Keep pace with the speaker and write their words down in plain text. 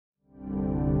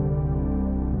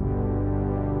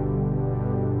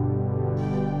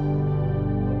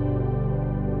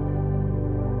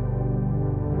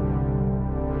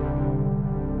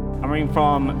coming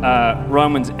from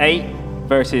Romans 8,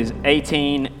 verses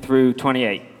 18 through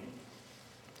 28.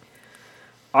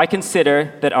 I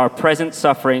consider that our present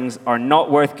sufferings are not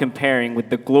worth comparing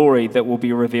with the glory that will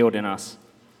be revealed in us.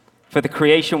 For the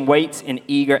creation waits in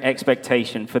eager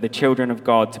expectation for the children of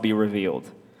God to be revealed.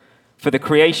 For the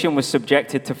creation was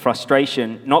subjected to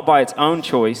frustration, not by its own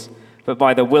choice, but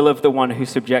by the will of the one who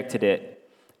subjected it,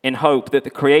 in hope that the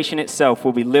creation itself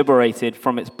will be liberated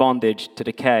from its bondage to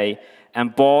decay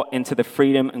and brought into the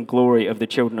freedom and glory of the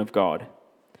children of God.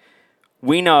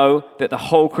 We know that the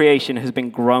whole creation has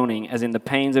been groaning as in the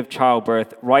pains of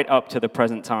childbirth right up to the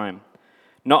present time.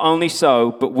 Not only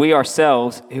so, but we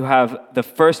ourselves who have the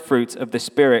first fruits of the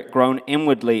Spirit groan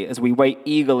inwardly as we wait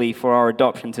eagerly for our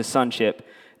adoption to sonship,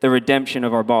 the redemption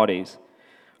of our bodies.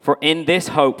 For in this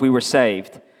hope we were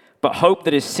saved. But hope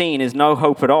that is seen is no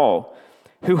hope at all.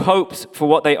 Who hopes for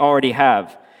what they already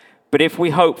have? But if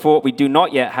we hope for what we do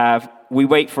not yet have, we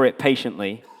wait for it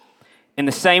patiently. In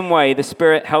the same way, the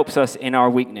Spirit helps us in our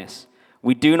weakness.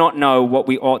 We do not know what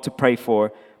we ought to pray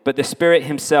for, but the Spirit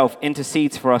himself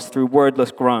intercedes for us through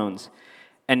wordless groans.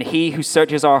 And he who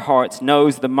searches our hearts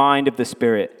knows the mind of the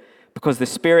Spirit, because the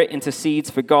Spirit intercedes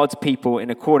for God's people in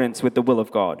accordance with the will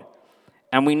of God.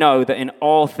 And we know that in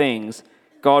all things,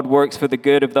 God works for the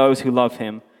good of those who love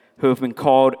him, who have been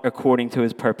called according to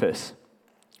his purpose.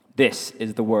 This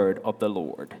is the word of the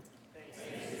Lord.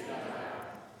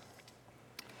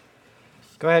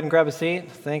 Go ahead and grab a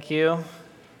seat. Thank you.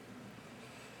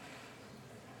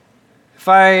 If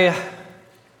I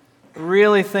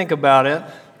really think about it,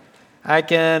 I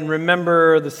can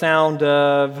remember the sound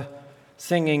of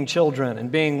singing children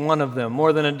and being one of them.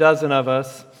 More than a dozen of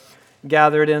us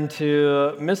gathered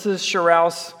into Mrs.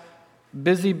 Scharouse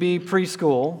Busy Bee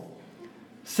Preschool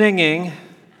singing,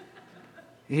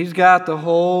 "He's got the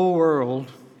whole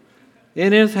world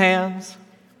in his hands."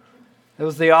 It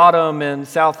was the autumn in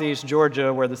southeast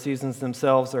Georgia where the seasons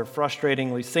themselves are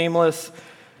frustratingly seamless.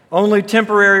 Only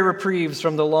temporary reprieves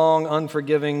from the long,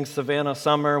 unforgiving Savannah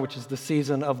summer, which is the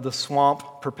season of the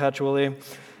swamp perpetually.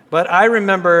 But I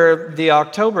remember the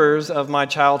Octobers of my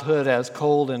childhood as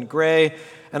cold and gray,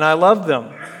 and I loved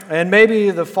them. And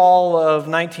maybe the fall of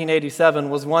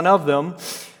 1987 was one of them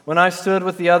when I stood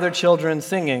with the other children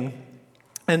singing.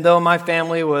 And though my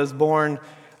family was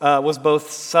both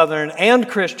Southern and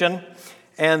Christian,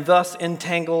 and thus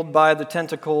entangled by the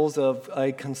tentacles of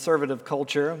a conservative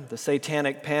culture, the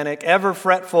satanic panic, ever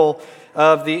fretful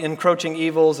of the encroaching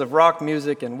evils of rock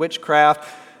music and witchcraft,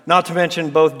 not to mention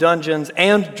both Dungeons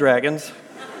and Dragons.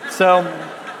 So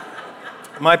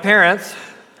my parents,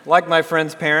 like my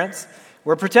friends' parents,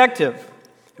 were protective.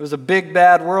 It was a big,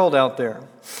 bad world out there.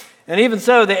 And even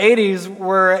so, the 80s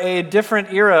were a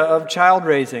different era of child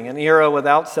raising, an era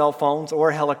without cell phones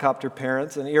or helicopter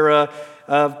parents, an era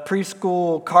of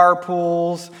preschool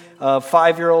carpools, of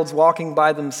 5-year-olds walking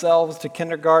by themselves to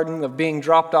kindergarten, of being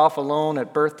dropped off alone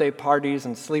at birthday parties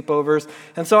and sleepovers.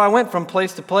 And so I went from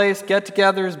place to place,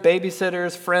 get-togethers,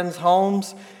 babysitters, friends'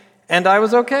 homes, and I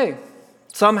was okay.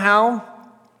 Somehow,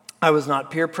 I was not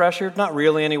peer pressured, not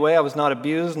really anyway. I was not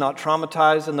abused, not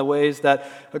traumatized in the ways that,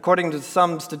 according to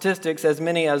some statistics, as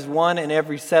many as 1 in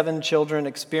every 7 children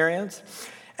experience.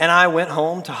 And I went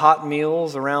home to hot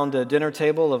meals around a dinner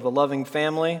table of a loving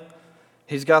family.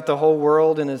 He's got the whole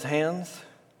world in his hands.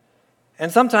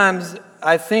 And sometimes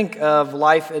I think of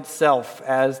life itself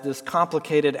as this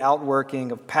complicated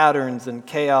outworking of patterns and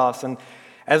chaos. And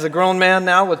as a grown man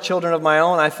now with children of my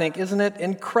own, I think, isn't it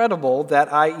incredible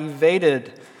that I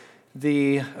evaded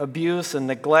the abuse and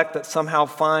neglect that somehow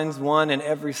finds 1 in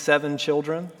every 7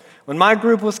 children? When my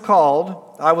group was called,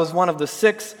 I was one of the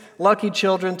 6 lucky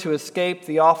children to escape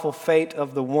the awful fate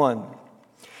of the 1.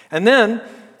 And then,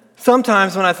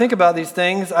 sometimes when I think about these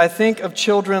things, I think of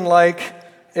children like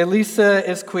Elisa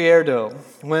Izquierdo.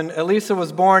 When Elisa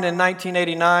was born in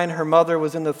 1989, her mother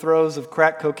was in the throes of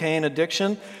crack cocaine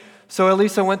addiction, so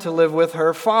Elisa went to live with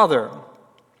her father,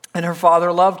 and her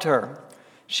father loved her.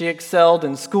 She excelled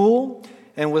in school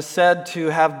and was said to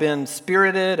have been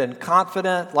spirited and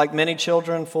confident, like many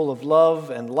children, full of love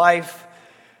and life.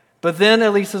 But then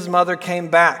Elisa's mother came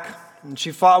back, and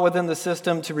she fought within the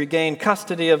system to regain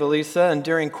custody of Elisa, and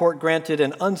during court-granted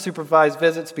and unsupervised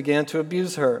visits began to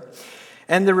abuse her.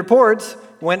 And the reports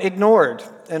went ignored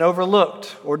and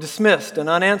overlooked or dismissed and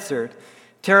unanswered.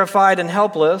 Terrified and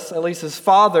helpless, Elisa's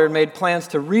father made plans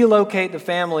to relocate the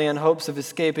family in hopes of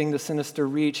escaping the sinister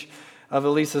reach of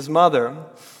Elisa's mother.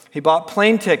 He bought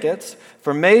plane tickets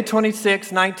for May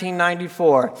 26,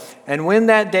 1994, and when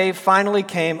that day finally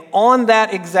came, on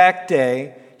that exact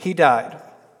day, he died.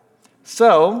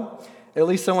 So,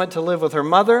 Elisa went to live with her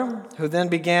mother, who then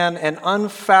began an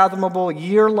unfathomable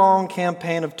year-long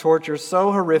campaign of torture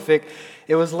so horrific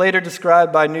it was later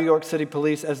described by New York City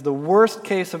police as the worst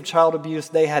case of child abuse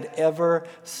they had ever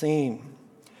seen.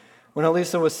 When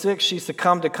Elisa was 6, she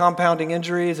succumbed to compounding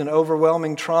injuries and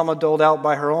overwhelming trauma doled out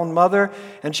by her own mother,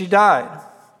 and she died.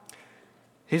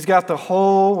 He's got the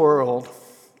whole world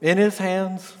in his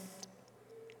hands.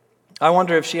 I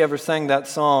wonder if she ever sang that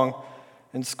song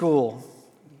in school.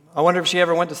 I wonder if she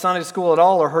ever went to Sunday school at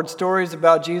all or heard stories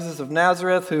about Jesus of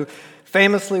Nazareth, who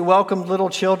famously welcomed little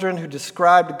children, who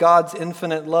described God's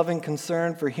infinite loving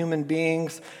concern for human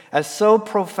beings as so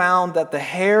profound that the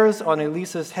hairs on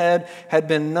Elisa's head had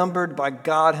been numbered by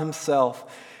God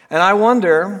himself. And I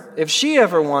wonder if she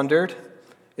ever wondered,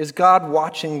 is God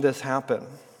watching this happen?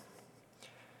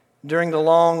 During the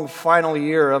long final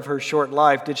year of her short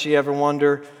life, did she ever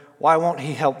wonder, why won't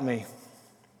he help me?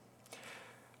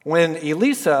 When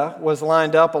Elisa was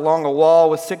lined up along a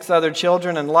wall with 6 other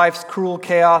children and life's cruel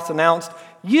chaos announced,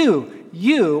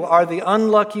 you are the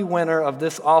unlucky winner of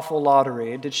this awful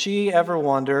lottery, did she ever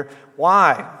wonder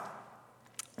why?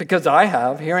 Because I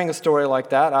have. Hearing a story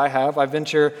like that, I have. I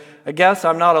venture a guess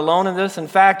I'm not alone in this. In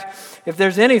fact, if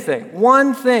there's anything,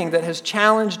 one thing that has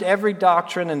challenged every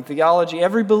doctrine and theology,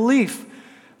 every belief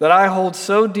that I hold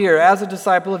so dear as a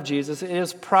disciple of Jesus, it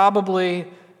is probably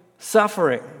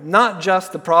suffering. Not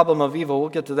just the problem of evil, we'll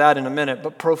get to that in a minute,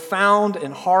 but profound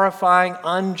and horrifying,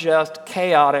 unjust,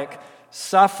 chaotic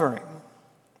suffering.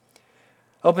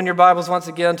 Open your Bibles once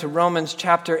again to Romans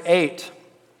chapter 8.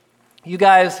 You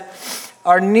guys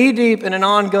are knee-deep in an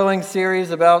ongoing series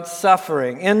about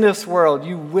suffering. In this world,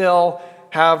 you will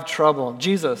have trouble.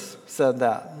 Jesus said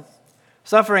that.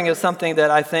 Suffering is something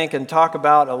that I think and talk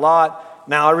about a lot.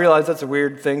 Now, I realize that's a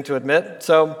weird thing to admit,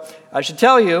 so I should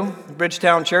tell you,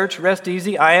 Bridgetown Church, rest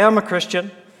easy. I am a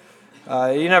Christian.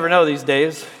 You never know these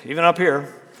days, even up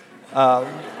here.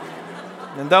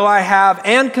 And though I have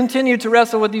and continue to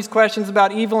wrestle with these questions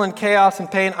about evil and chaos and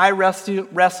pain, I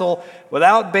wrestle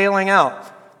without bailing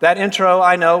out. That intro,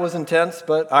 I know, was intense,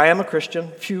 but I am a Christian.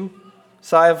 Phew,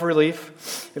 sigh of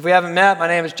relief. If we haven't met, my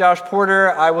name is Josh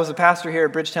Porter. I was a pastor here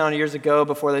at Bridgetown years ago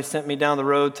before they sent me down the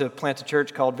road to plant a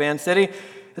church called Van City.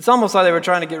 It's almost like they were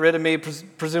trying to get rid of me,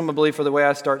 presumably for the way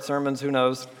I start sermons, who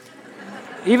knows.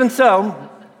 Even so,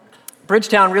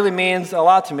 Bridgetown really means a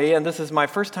lot to me, and this is my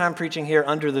first time preaching here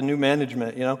under the new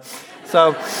management,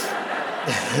 So,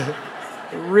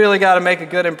 really got to make a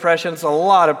good impression. It's a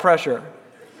lot of pressure.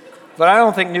 But I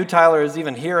don't think New Tyler is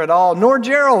even here at all, nor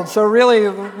Gerald, so really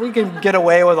we can get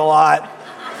away with a lot.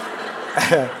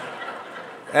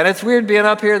 And it's weird being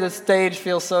up here. The stage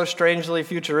feels so strangely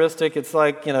futuristic. It's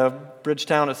like,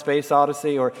 Bridgetown, A Space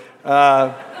Odyssey, or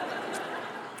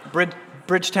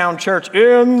Bridgetown Church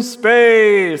in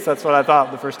space. That's what I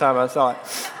thought the first time I saw it.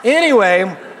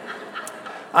 Anyway,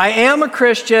 I am a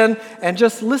Christian, and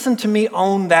just listen to me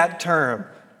own that term.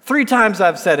 3 times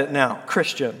I've said it now,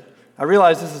 Christian. I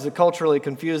realize this is a culturally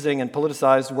confusing and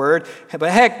politicized word, but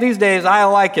heck, these days I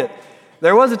like it.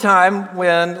 There was a time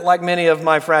when, like many of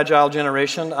my fragile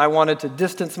generation, I wanted to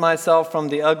distance myself from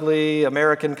the ugly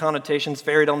American connotations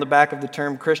ferried on the back of the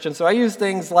term Christian, so I used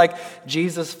things like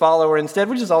Jesus follower instead,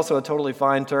 which is also a totally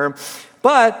fine term.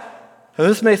 But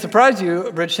this may surprise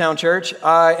you, Bridgetown Church,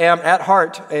 I am at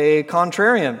heart a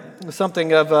contrarian,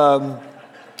 something of a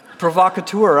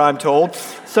provocateur, I'm told.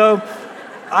 So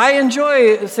I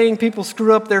enjoy seeing people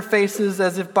screw up their faces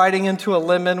as if biting into a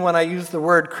lemon when I use the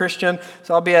word Christian.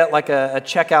 So I'll be at like a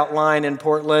checkout line in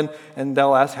Portland, and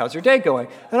they'll ask, how's your day going?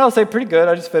 And I'll say, pretty good,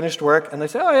 I just finished work. And they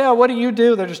say, oh yeah, what do you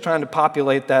do? They're just trying to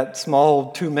populate that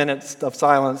small 2 minutes of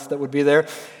silence that would be there.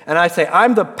 And I say,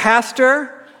 I'm the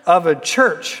pastor of a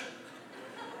church.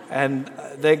 And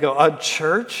they go, a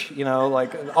church?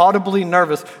 Like audibly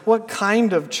nervous. What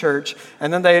kind of church?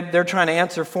 And then they're trying to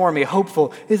answer for me,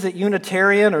 hopeful. Is it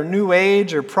Unitarian or New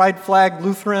Age or Pride Flag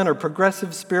Lutheran or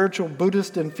Progressive Spiritual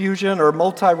Buddhist Infusion or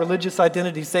Multi-Religious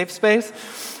Identity Safe Space?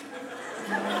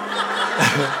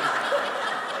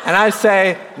 And I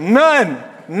say,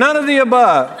 none of the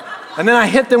above. And then I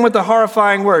hit them with the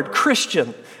horrifying word,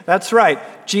 Christian. That's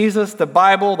right, Jesus, the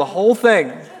Bible, the whole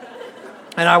thing.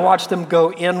 And I watch them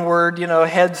go inward,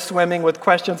 head swimming with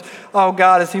questions. Oh,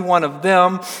 God, is he one of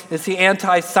them? Is he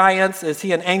anti-science? Is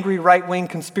he an angry right-wing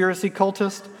conspiracy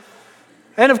cultist?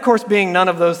 And of course, being none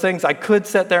of those things, I could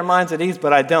set their minds at ease,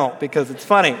 but I don't because it's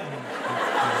funny.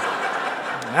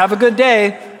 Have a good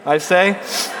day, I say.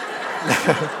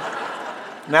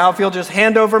 Now, if you'll just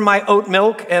hand over my oat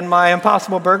milk and my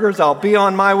Impossible Burgers, I'll be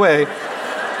on my way.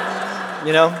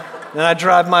 Then I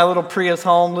drive my little Prius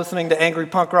home listening to angry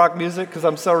punk rock music because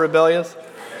I'm so rebellious.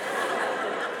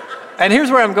 And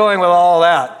here's where I'm going with all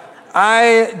that.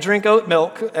 I drink oat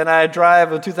milk and I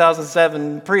drive a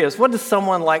 2007 Prius. What does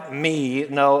someone like me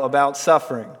know about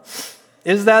suffering?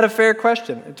 Is that a fair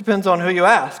question? It depends on who you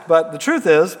ask. But the truth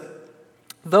is,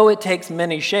 though it takes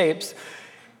many shapes,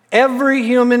 every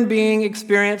human being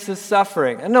experiences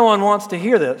suffering. And no one wants to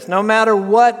hear this. No matter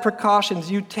what precautions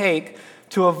you take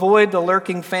to avoid the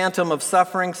lurking phantom of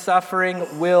suffering,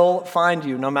 suffering will find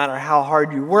you. No matter how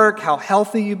hard you work, how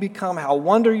healthy you become, how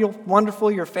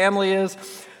wonderful your family is,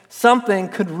 something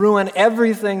could ruin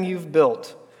everything you've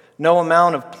built. No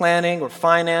amount of planning or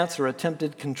finance or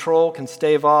attempted control can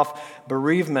stave off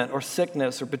bereavement or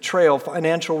sickness or betrayal,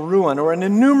 financial ruin, or an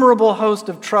innumerable host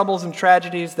of troubles and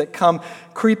tragedies that come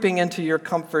creeping into your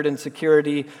comfort and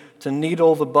security to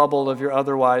needle the bubble of your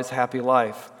otherwise happy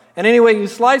life. And any way you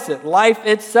slice it, life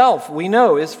itself, we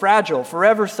know, is fragile,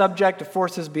 forever subject to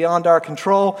forces beyond our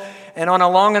control, and on a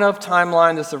long enough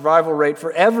timeline, the survival rate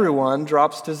for everyone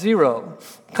drops to 0.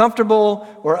 Comfortable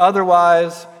or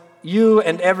otherwise, you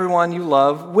and everyone you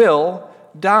love will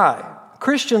die.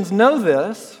 Christians know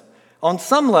this, on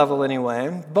some level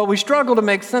anyway, but we struggle to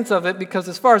make sense of it because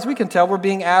as far as we can tell, we're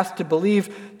being asked to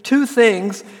believe two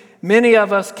things many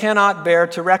of us cannot bear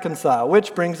to reconcile,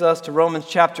 which brings us to Romans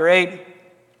chapter 8,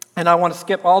 and I want to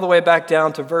skip all the way back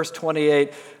down to verse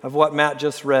 28 of what Matt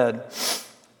just read.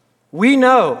 We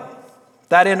know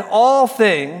that in all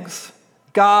things,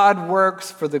 God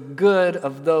works for the good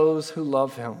of those who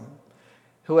love him,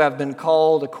 who have been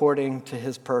called according to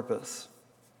his purpose.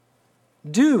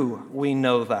 Do we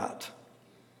know that?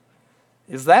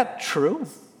 Is that true?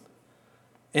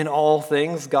 In all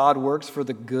things, God works for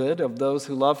the good of those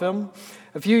who love him.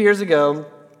 A few years ago,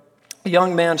 a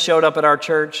young man showed up at our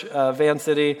church, Van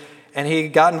City, and he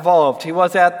got involved. He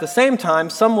was at the same time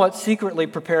somewhat secretly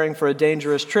preparing for a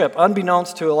dangerous trip.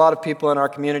 Unbeknownst to a lot of people in our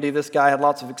community, this guy had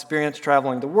lots of experience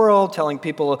traveling the world, telling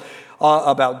people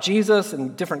about Jesus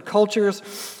and different cultures.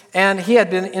 And he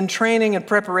had been in training and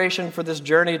preparation for this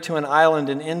journey to an island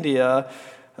in India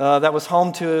that was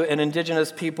home to an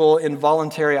indigenous people in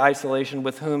voluntary isolation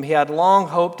with whom he had long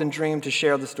hoped and dreamed to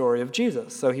share the story of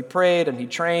Jesus. So he prayed and he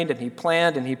trained and he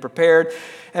planned and he prepared.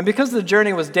 And because the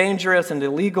journey was dangerous and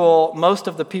illegal, most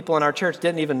of the people in our church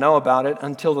didn't even know about it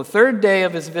until the third day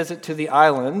of his visit to the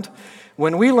island,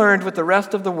 when we learned with the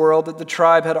rest of the world that the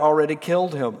tribe had already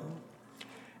killed him.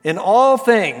 In all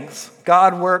things,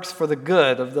 God works for the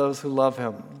good of those who love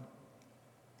him.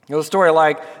 A story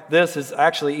like this is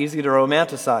actually easy to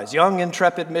romanticize. Young,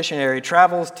 intrepid missionary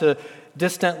travels to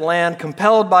distant land,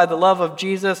 compelled by the love of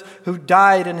Jesus, who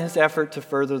died in his effort to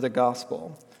further the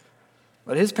gospel.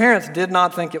 But his parents did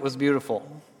not think it was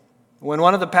beautiful. When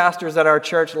one of the pastors at our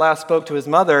church last spoke to his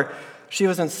mother, she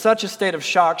was in such a state of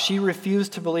shock, she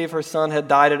refused to believe her son had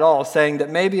died at all, saying that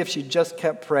maybe if she just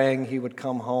kept praying, he would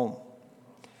come home.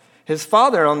 His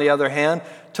father, on the other hand,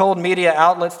 told media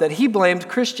outlets that he blamed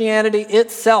Christianity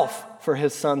itself for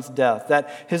his son's death,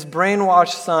 that his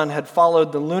brainwashed son had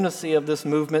followed the lunacy of this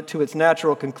movement to its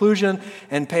natural conclusion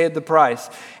and paid the price.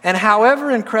 And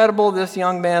however incredible this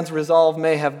young man's resolve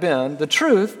may have been, the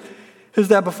truth is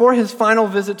that before his final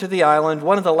visit to the island,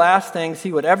 one of the last things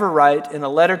he would ever write in a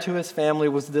letter to his family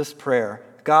was this prayer: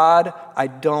 God, I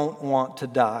don't want to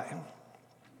die.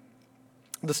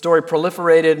 The story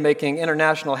proliferated, making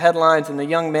international headlines, and the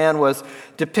young man was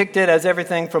depicted as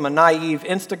everything from a naive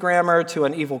Instagrammer to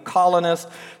an evil colonist,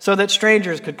 so that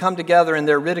strangers could come together in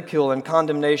their ridicule and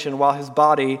condemnation while his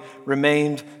body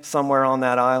remained somewhere on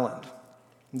that island.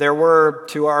 There were,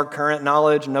 to our current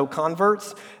knowledge, no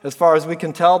converts. As far as we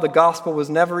can tell, the gospel was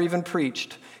never even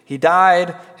preached. He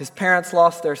died, his parents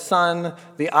lost their son,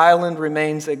 the island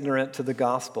remains ignorant to the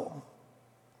gospel.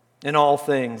 In all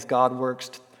things, God works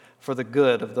for the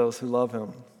good of those who love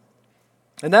him.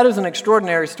 And that is an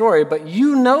extraordinary story, but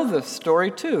you know this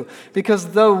story too,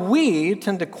 because though we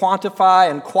tend to quantify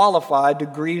and qualify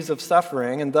degrees of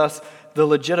suffering, and thus the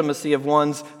legitimacy of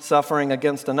one's suffering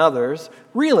against another's,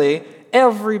 really,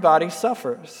 everybody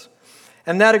suffers.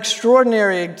 And that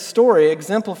extraordinary story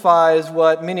exemplifies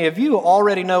what many of you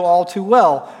already know all too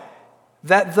well,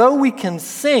 that though we can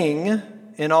sing,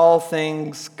 in all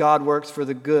things God works for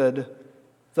the good,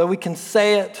 though we can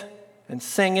say it and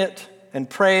sing it and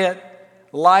pray it,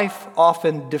 life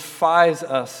often defies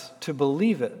us to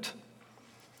believe it.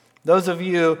 Those of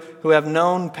you who have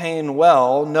known pain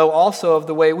well know also of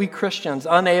the way we Christians,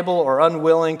 unable or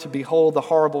unwilling to behold the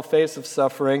horrible face of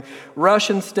suffering, rush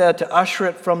instead to usher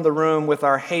it from the room with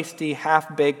our hasty,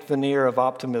 half-baked veneer of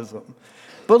optimism.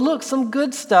 But look, some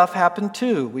good stuff happened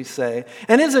too, we say.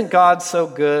 And isn't God so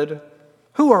good?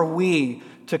 Who are we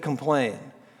to complain?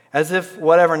 as if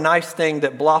whatever nice thing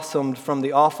that blossomed from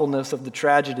the awfulness of the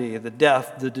tragedy, the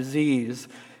death, the disease,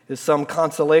 is some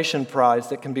consolation prize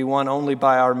that can be won only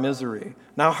by our misery.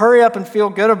 Now hurry up and feel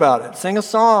good about it. Sing a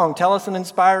song, tell us an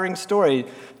inspiring story.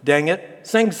 Dang it,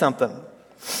 sing something.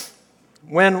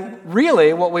 When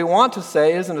really what we want to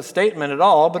say isn't a statement at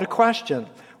all, but a question.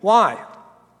 Why?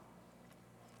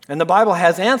 And the Bible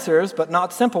has answers, but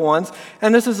not simple ones,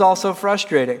 and this is also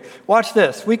frustrating. Watch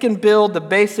this. We can build the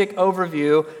basic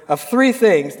overview of three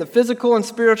things: the physical and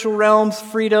spiritual realms,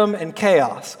 freedom, and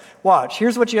chaos. Watch.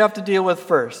 Here's what you have to deal with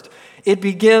first. It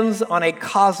begins on a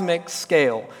cosmic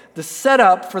scale. The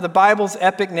setup for the Bible's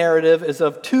epic narrative is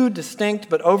of two distinct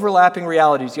but overlapping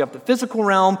realities. You have the physical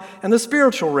realm and the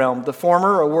spiritual realm. The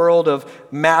former, a world of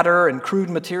matter and crude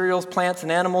materials, plants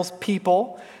and animals,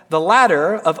 people. The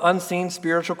latter, of unseen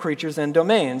spiritual creatures and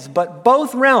domains. But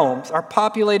both realms are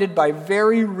populated by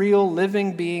very real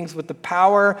living beings with the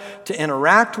power to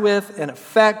interact with and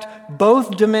affect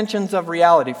both dimensions of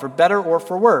reality, for better or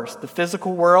for worse. The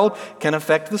physical world can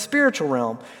affect the spiritual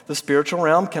realm. The spiritual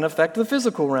realm can affect the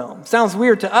physical realm. Sounds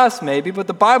weird to us maybe, but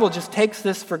the Bible just takes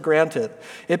this for granted.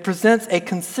 It presents a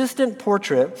consistent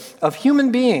portrait of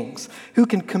human beings who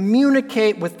can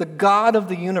communicate with the God of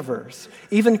the universe,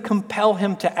 even compel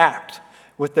him to act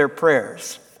with their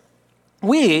prayers.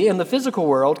 We, in the physical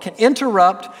world, can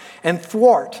interrupt and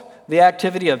thwart the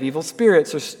activity of evil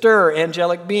spirits or stir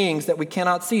angelic beings that we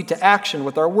cannot see to action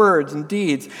with our words and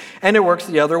deeds. And it works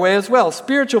the other way as well.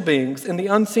 Spiritual beings in the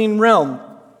unseen realm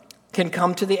can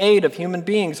come to the aid of human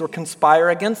beings or conspire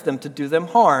against them to do them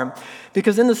harm.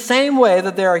 Because in the same way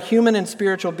that there are human and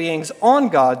spiritual beings on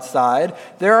God's side,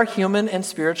 there are human and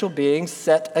spiritual beings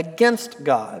set against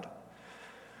God.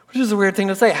 Which is a weird thing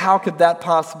to say. How could that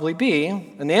possibly be?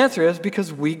 And the answer is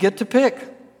because we get to pick.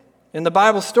 In the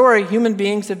Bible story, human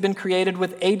beings have been created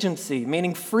with agency,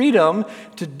 meaning freedom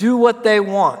to do what they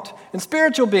want. And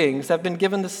spiritual beings have been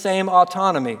given the same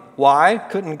autonomy. Why?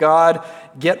 Couldn't God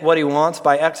get what he wants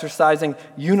by exercising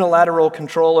unilateral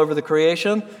control over the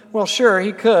creation? Well, sure,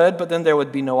 he could, but then there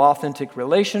would be no authentic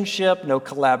relationship, no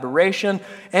collaboration,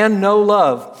 and no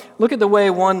love. Look at the way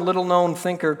one little-known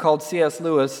thinker called C.S.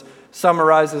 Lewis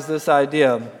summarizes this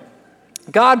idea.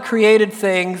 God created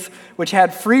things which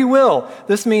had free will.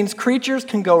 This means creatures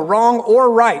can go wrong or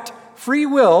right. Free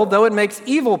will, though it makes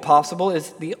evil possible, is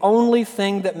the only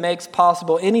thing that makes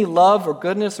possible any love or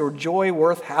goodness or joy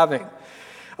worth having.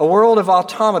 A world of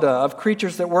automata, of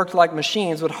creatures that worked like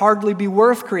machines, would hardly be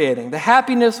worth creating. The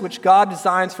happiness which God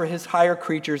designs for his higher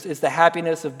creatures is the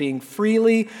happiness of being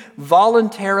freely,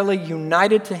 voluntarily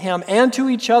united to him and to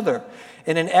each other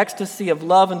in an ecstasy of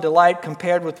love and delight,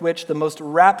 compared with which the most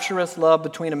rapturous love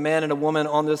between a man and a woman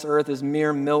on this earth is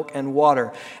mere milk and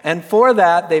water. And for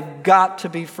that, they've got to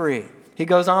be free. He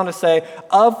goes on to say,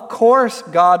 of course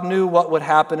God knew what would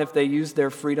happen if they used their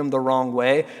freedom the wrong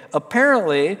way.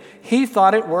 Apparently, he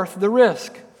thought it worth the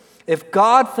risk. If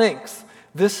God thinks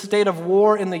this state of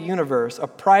war in the universe a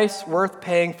price worth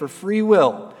paying for free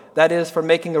will, that is, for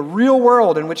making a real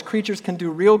world in which creatures can do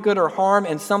real good or harm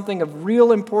and something of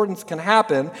real importance can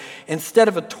happen, instead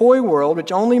of a toy world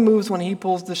which only moves when he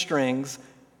pulls the strings,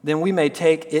 then we may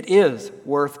take it is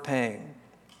worth paying.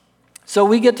 So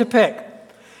we get to pick.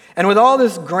 And with all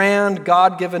this grand,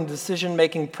 God-given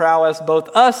decision-making prowess, both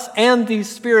us and these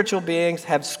spiritual beings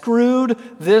have screwed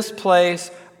this place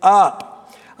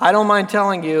up. I don't mind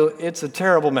telling you, it's a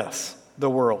terrible mess, the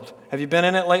world. Have you been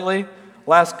in it lately?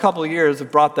 Last couple of years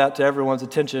have brought that to everyone's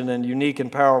attention in unique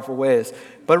and powerful ways.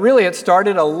 But really, it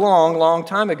started a long, long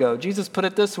time ago. Jesus put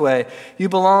it this way: you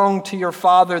belong to your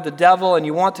father, the devil, and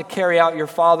you want to carry out your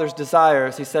father's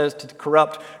desires, he says to the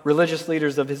corrupt religious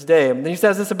leaders of his day. And he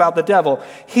says this about the devil: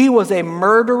 he was a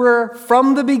murderer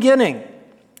from the beginning,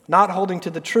 not holding to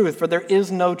the truth, for there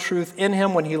is no truth in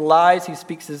him. When he lies, he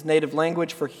speaks his native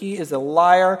language, for he is a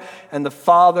liar and the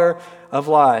father of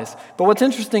lies. But what's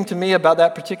interesting to me about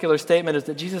that particular statement is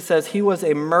that Jesus says he was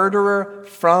a murderer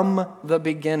from the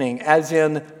beginning, as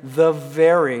in the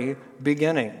very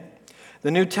beginning.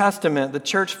 The New Testament, the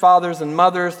church fathers and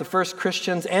mothers, the first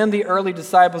Christians, and the early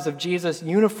disciples of Jesus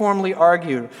uniformly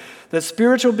argued that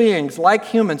spiritual beings, like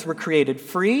humans, were created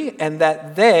free, and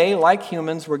that they, like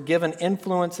humans, were given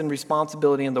influence and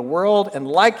responsibility in the world, and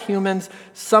like humans,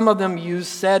 some of them used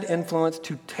said influence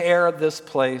to tear this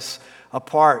place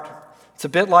apart. It's a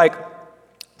bit like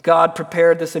God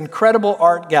prepared this incredible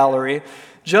art gallery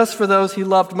just for those he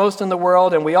loved most in the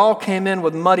world, and we all came in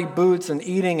with muddy boots and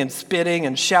eating and spitting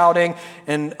and shouting,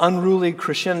 an unruly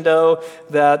crescendo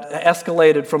that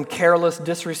escalated from careless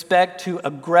disrespect to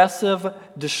aggressive,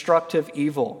 destructive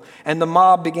evil. And the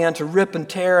mob began to rip and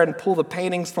tear and pull the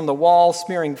paintings from the wall,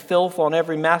 smearing filth on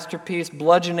every masterpiece,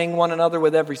 bludgeoning one another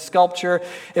with every sculpture.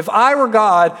 If I were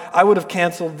God, I would have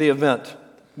canceled the event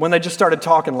when they just started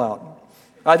talking loud.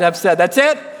 I'd have said, that's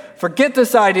it. Forget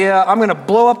this idea. I'm going to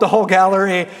blow up the whole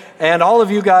gallery and all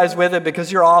of you guys with it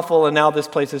because you're awful and now this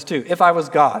place is too. If I was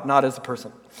God, not as a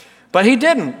person. But he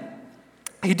didn't.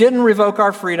 He didn't revoke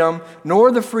our freedom,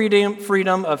 nor the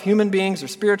freedom of human beings or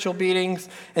spiritual beings.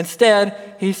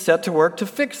 Instead, he set to work to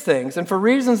fix things. And for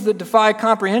reasons that defy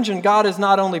comprehension, God is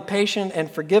not only patient and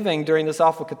forgiving during this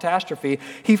awful catastrophe,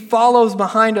 he follows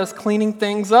behind us cleaning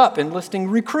things up, enlisting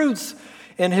recruits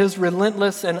in his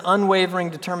relentless and unwavering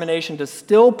determination to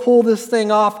still pull this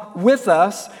thing off with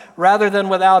us rather than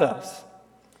without us.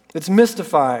 It's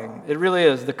mystifying. It really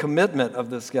is, the commitment of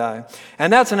this guy.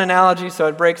 And that's an analogy, so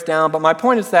it breaks down. But my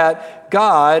point is that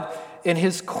God, in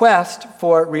his quest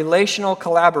for relational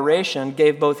collaboration,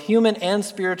 gave both human and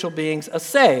spiritual beings a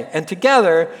say. And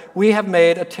together, we have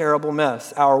made a terrible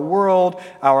mess. Our world,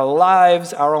 our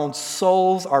lives, our own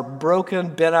souls are broken,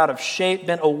 bent out of shape,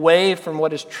 bent away from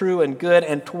what is true and good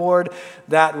and toward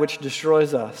that which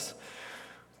destroys us.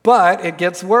 But it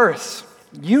gets worse.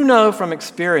 You know from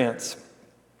experience,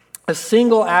 a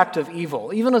single act of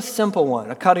evil, even a simple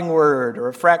one, a cutting word or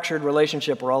a fractured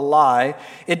relationship or a lie,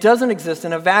 it doesn't exist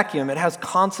in a vacuum. It has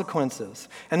consequences.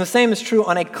 And the same is true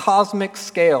on a cosmic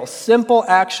scale. Simple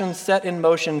actions set in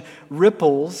motion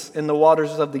ripples in the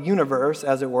waters of the universe,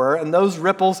 as it were, and those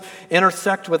ripples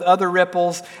intersect with other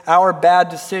ripples. Our bad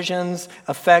decisions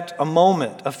affect a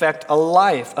moment, affect a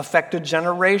life, affect a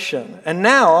generation. And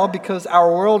now, because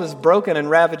our world is broken and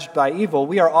ravaged by evil,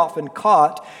 we are often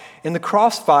caught in the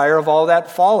crossfire of all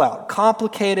that fallout,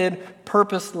 complicated,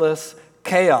 purposeless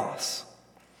chaos.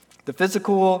 The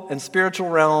physical and spiritual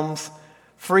realms,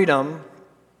 freedom,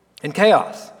 and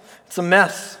chaos. It's a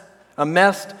mess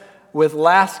with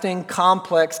lasting,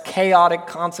 complex, chaotic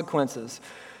consequences.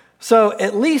 So,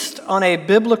 at least on a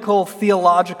biblical,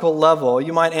 theological level,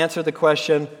 you might answer the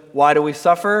question, why do we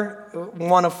suffer?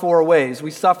 One of four ways. We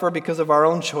suffer because of our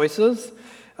own choices,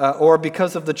 or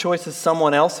because of the choices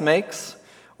someone else makes,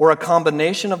 or a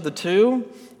combination of the two,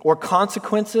 or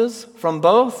consequences from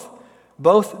both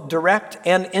direct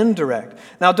and indirect.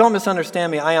 Now, don't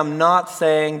misunderstand me. I am not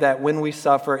saying that when we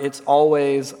suffer, it's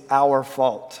always our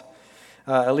fault.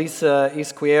 Elisa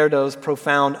Izquierdo's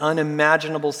profound,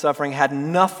 unimaginable suffering had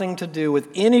nothing to do with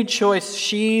any choice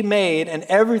she made and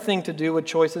everything to do with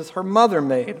choices her mother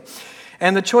made.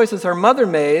 And the choices her mother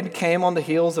made came on the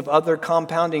heels of other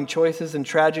compounding choices and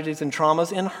tragedies and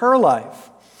traumas in her life.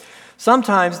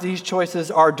 Sometimes these choices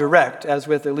are direct, as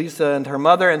with Elisa and her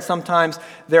mother, and sometimes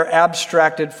they're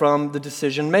abstracted from the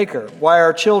decision maker. Why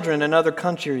are children in other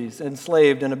countries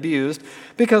enslaved and abused?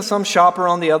 Because some shopper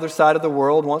on the other side of the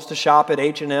world wants to shop at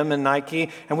H&M and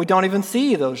Nike, and we don't even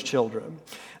see those children.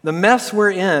 The mess we're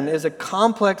in is a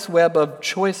complex web of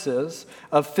choices,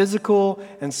 of physical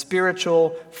and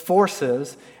spiritual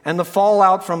forces, and the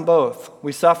fallout from both.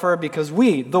 We suffer because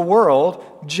we, the world,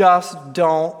 just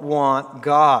don't want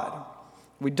God.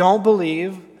 We don't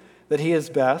believe that he is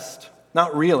best,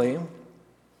 not really.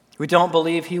 We don't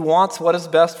believe he wants what is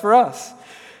best for us,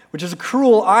 which is a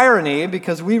cruel irony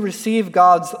because we receive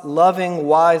God's loving,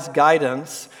 wise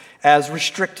guidance as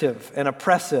restrictive and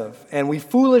oppressive, and we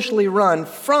foolishly run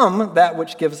from that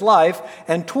which gives life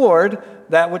and toward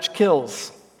that which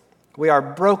kills. We are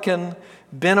broken,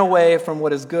 bent away from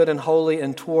what is good and holy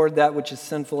and toward that which is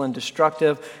sinful and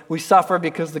destructive. We suffer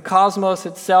because the cosmos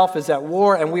itself is at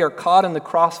war and we are caught in the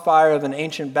crossfire of an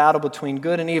ancient battle between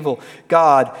good and evil.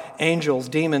 God, angels,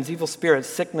 demons, evil spirits,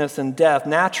 sickness and death,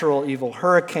 natural evil,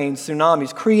 hurricanes,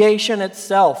 tsunamis. Creation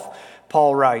itself,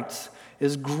 Paul writes,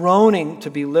 is groaning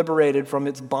to be liberated from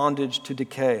its bondage to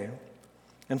decay.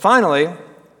 And finally,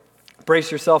 brace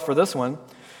yourself for this one,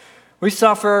 we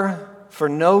suffer for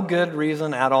no good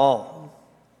reason at all.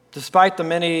 Despite the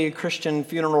many Christian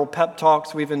funeral pep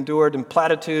talks we've endured and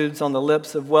platitudes on the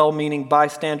lips of well-meaning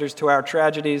bystanders to our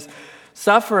tragedies,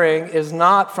 suffering is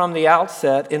not from the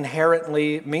outset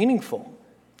inherently meaningful.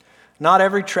 Not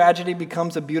every tragedy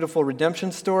becomes a beautiful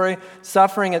redemption story.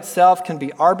 Suffering itself can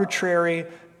be arbitrary,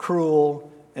 cruel,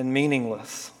 and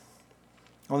meaningless.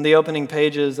 On the opening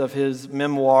pages of his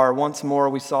memoir, Once More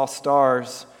We Saw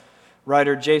Stars,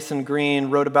 writer Jason Green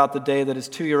wrote about the day that his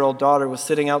 2-year-old daughter was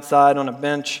sitting outside on a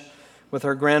bench with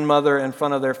her grandmother in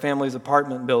front of their family's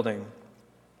apartment building.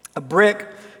 A brick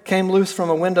came loose from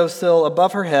a windowsill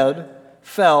above her head,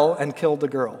 fell and killed the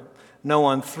girl. No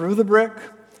one threw the brick.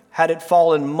 Had it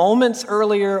fallen moments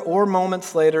earlier or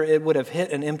moments later, it would have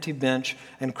hit an empty bench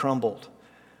and crumbled.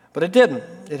 But it didn't.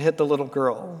 It hit the little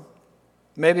girl.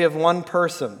 Maybe if one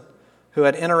person who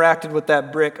had interacted with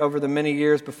that brick over the many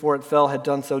years before it fell had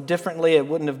done so differently, it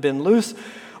wouldn't have been loose,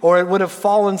 or it would have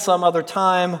fallen some other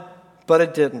time, but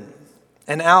it didn't.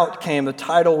 And out came a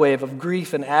tidal wave of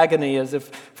grief and agony as if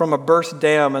from a burst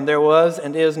dam, and there was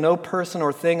and is no person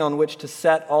or thing on which to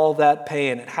set all that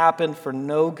pain. It happened for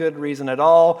no good reason at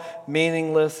all,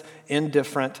 meaningless,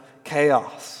 indifferent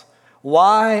chaos.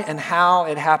 Why and how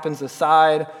it happens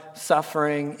aside,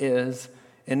 suffering is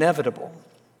inevitable.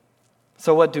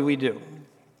 So what do we do?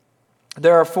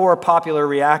 There are 4 popular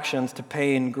reactions to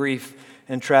pain, grief,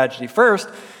 and tragedy. First,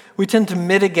 we tend to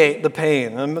mitigate the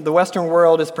pain. The Western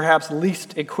world is perhaps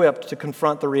least equipped to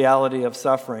confront the reality of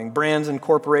suffering. Brands and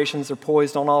corporations are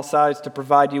poised on all sides to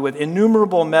provide you with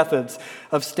innumerable methods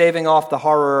of staving off the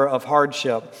horror of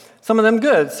hardship. Some of them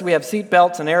good. So we have seat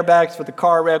belts and airbags for the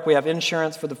car wreck. We have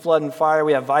insurance for the flood and fire.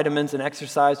 We have vitamins and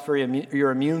exercise for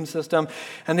your immune system.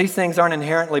 And these things aren't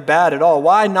inherently bad at all.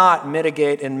 Why not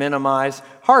mitigate and minimize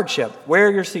hardship?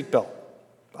 Wear your seatbelt,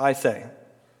 I say.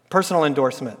 Personal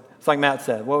endorsement. It's like Matt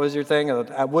said. What was your thing?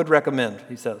 I would recommend,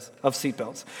 he says, of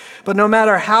seatbelts. But no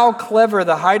matter how clever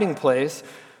the hiding place,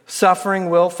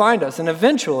 suffering will find us. And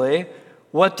eventually,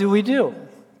 what do?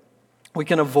 We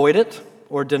can avoid it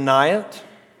or deny it.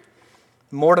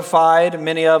 Mortified,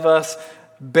 many of us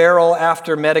barrel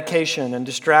after medication and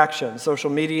distraction, social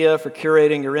media for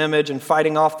curating your image and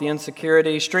fighting off the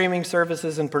insecurity, streaming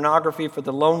services and pornography for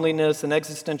the loneliness and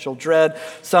existential dread,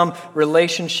 some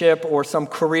relationship or some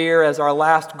career as our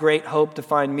last great hope to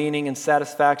find meaning and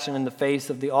satisfaction in the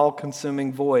face of the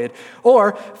all-consuming void,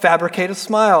 or fabricate a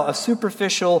smile, a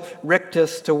superficial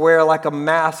rictus to wear like a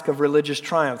mask of religious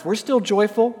triumph. We're still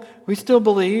joyful, we still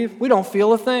believe, we don't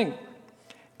feel a thing.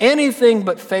 Anything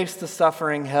but face the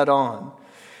suffering head on.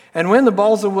 And when the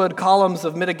balsa wood columns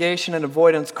of mitigation and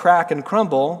avoidance crack and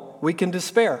crumble, we can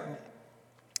despair.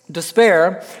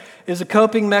 Despair is a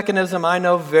coping mechanism I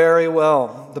know very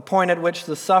well, the point at which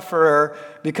the sufferer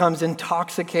becomes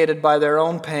intoxicated by their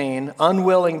own pain,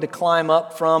 unwilling to climb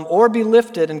up from or be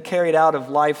lifted and carried out of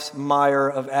life's mire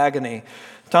of agony.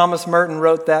 Thomas Merton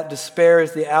wrote that despair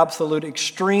is the absolute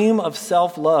extreme of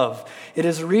self-love. It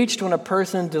is reached when a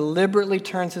person deliberately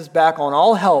turns his back on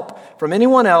all help from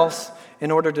anyone else in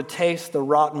order to taste the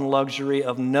rotten luxury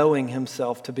of knowing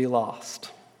himself to be lost.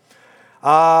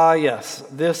 Ah, yes,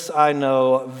 this I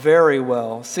know very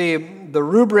well. See, the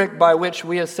rubric by which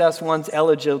we assess one's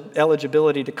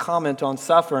eligibility to comment on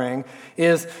suffering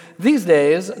is, these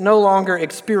days, no longer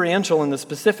experiential in the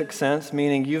specific sense,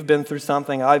 meaning you've been through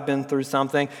something, I've been through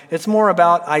something. It's more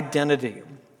about identity.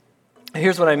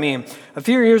 Here's what I mean. A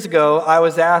few years ago, I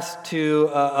was asked to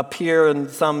appear in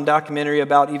some documentary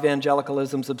about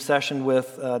evangelicalism's obsession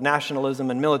with nationalism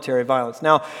and military violence.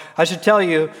 Now, I should tell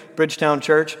you, Bridgetown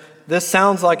Church, this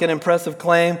sounds like an impressive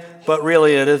claim, but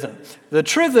really it isn't. The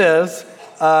truth is,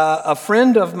 a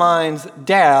friend of mine's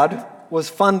dad was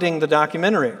funding the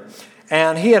documentary,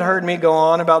 and he had heard me go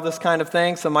on about this kind of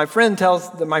thing, so my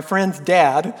friend's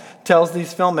dad tells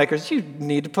these filmmakers, you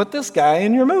need to put this guy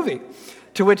in your movie.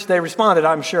 To which they responded,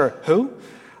 I'm sure, who?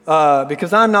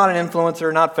 Because I'm not an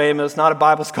influencer, not famous, not a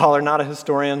Bible scholar, not a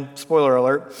historian, spoiler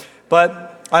alert,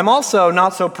 but I'm also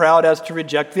not so proud as to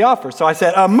reject the offer. So I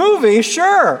said, a movie?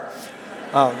 Sure.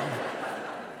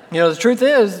 The truth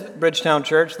is, Bridgetown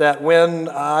Church, that when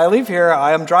I leave here,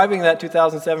 I am driving that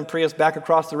 2007 Prius back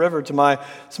across the river to my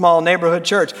small neighborhood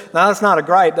church. Now, that's not a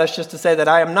gripe. That's just to say that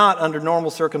I am not, under normal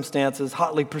circumstances,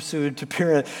 hotly pursued to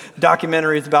appear in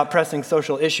documentaries about pressing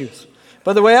social issues.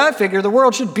 But the way I figure, the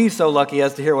world should be so lucky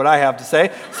as to hear what I have to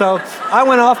say. So I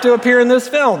went off to appear in this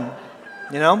film,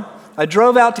 I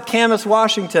drove out to Camas,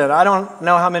 Washington. I don't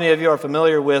know how many of you are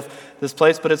familiar with this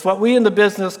place, but it's what we in the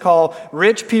business call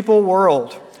rich people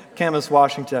world, Camas,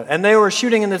 Washington. And they were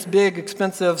shooting in this big,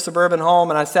 expensive suburban home,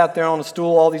 and I sat there on a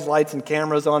stool, all these lights and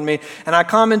cameras on me, and I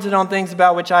commented on things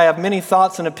about which I have many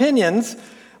thoughts and opinions,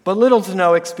 but little to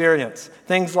no experience.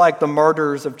 Things like the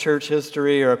martyrs of church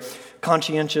history or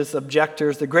conscientious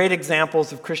objectors, the great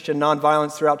examples of Christian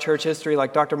nonviolence throughout church history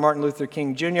like Dr. Martin Luther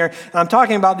King Jr. And I'm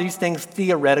talking about these things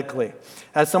theoretically,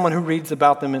 as someone who reads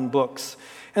about them in books.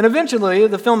 And eventually,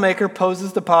 the filmmaker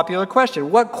poses the popular question,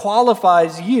 what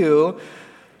qualifies you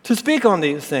to speak on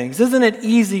these things? Isn't it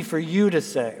easy for you to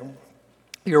say?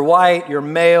 You're white, you're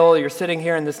male, you're sitting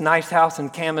here in this nice house in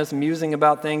Camas musing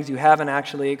about things you haven't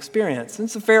actually experienced.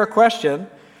 It's a fair question.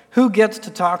 Who gets to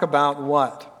talk about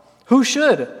what? Who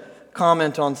should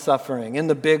comment on suffering in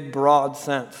the big, broad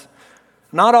sense?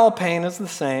 Not all pain is the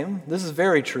same. This is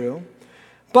very true.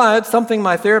 But something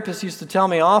my therapist used to tell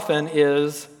me often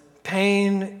is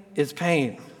pain is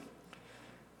pain.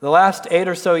 The last 8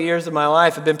 or so years of my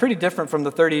life have been pretty different from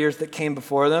the 30 years that came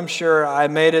before them. Sure, I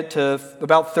made it to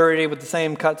about 30 with the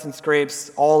same cuts and scrapes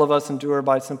all of us endure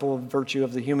by simple virtue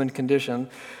of the human condition.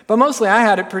 But mostly I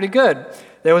had it pretty good.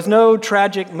 There was no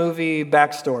tragic movie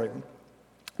backstory.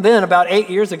 Then, about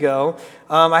 8 years ago,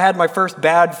 I had my first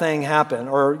bad thing happen,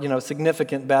 or,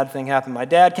 significant bad thing happen. My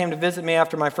dad came to visit me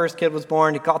after my first kid was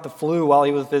born. He caught the flu while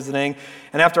he was visiting.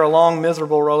 And after a long,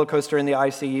 miserable roller coaster in the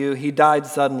ICU, he died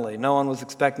suddenly. No one was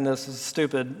expecting this. It was a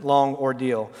stupid, long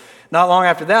ordeal. Not long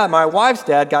after that, my wife's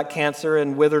dad got cancer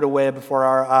and withered away before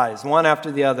our eyes, one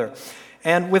after the other.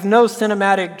 And with no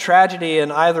cinematic tragedy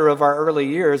in either of our early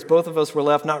years, both of us were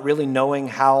left not really knowing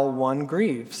how one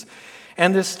grieves.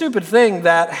 And this stupid thing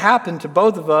that happened to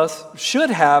both of us should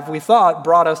have, we thought,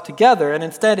 brought us together, and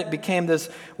instead it became this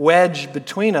wedge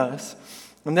between us.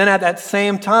 And then at that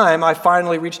same time, I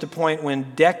finally reached a point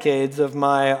when decades of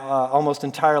my almost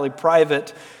entirely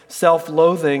private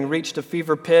self-loathing reached a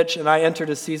fever pitch, and I entered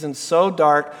a season so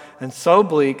dark and so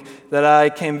bleak that I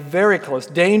came very close,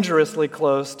 dangerously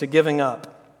close to giving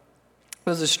up. It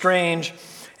was a strange,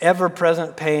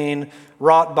 ever-present pain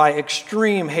wrought by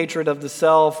extreme hatred of the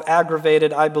self,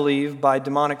 aggravated, I believe, by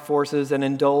demonic forces and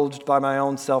indulged by my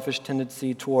own selfish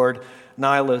tendency toward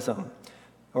nihilism.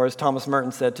 Or as Thomas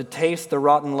Merton said, to taste the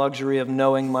rotten luxury of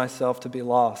knowing myself to be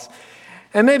lost.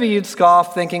 And maybe you'd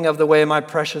scoff thinking of the way my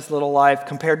precious little life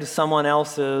compared to someone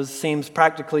else's seems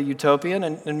practically utopian,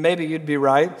 and maybe you'd be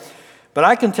right. But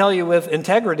I can tell you with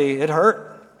integrity, it hurt.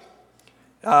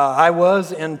 I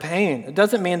was in pain. It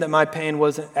doesn't mean that my pain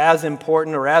wasn't as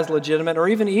important or as legitimate or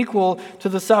even equal to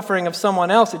the suffering of someone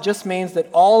else. It just means that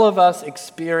all of us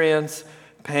experience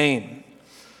pain.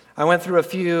 I went through a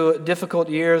few difficult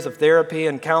years of therapy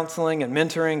and counseling and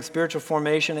mentoring, spiritual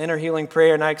formation, inner healing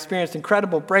prayer, and I experienced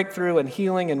incredible breakthrough and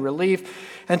healing and relief.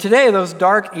 And today, those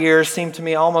dark years seem to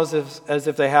me almost as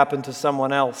if they happened to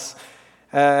someone else.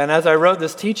 And as I wrote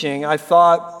this teaching, I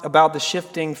thought about the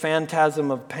shifting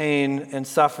phantasm of pain and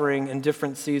suffering in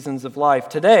different seasons of life.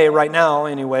 Today, right now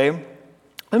anyway,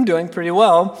 I'm doing pretty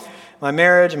well. My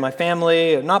marriage and my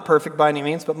family, not perfect by any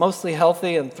means, but mostly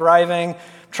healthy and thriving,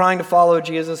 trying to follow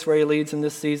Jesus where he leads in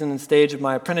this season and stage of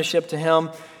my apprenticeship to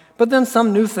him. But then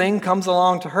some new thing comes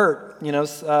along to hurt.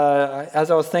 As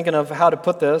I was thinking of how to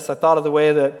put this, I thought of the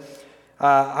way that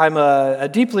I'm a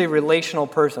deeply relational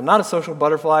person. I'm not a social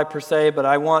butterfly per se, but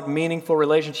I want meaningful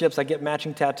relationships. I get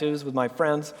matching tattoos with my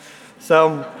friends.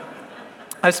 So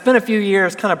I've spent a few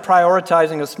years kind of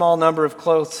prioritizing a small number of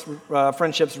close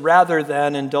friendships rather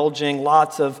than indulging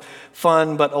lots of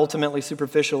fun but ultimately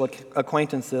superficial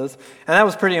acquaintances. And that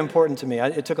was pretty important to me.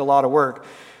 It took a lot of work.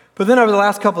 But then over the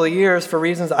last couple of years, for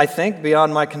reasons I think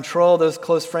beyond my control, those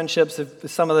close friendships,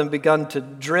 some of them begun to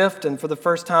drift. And for the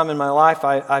first time in my life,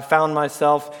 I found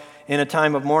myself in a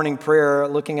time of morning prayer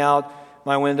looking out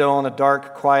my window on a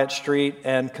dark, quiet street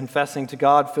and confessing to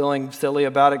God, feeling silly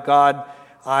about it. God,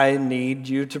 I need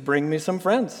you to bring me some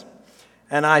friends.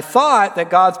 And I thought that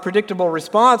God's predictable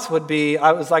response would be,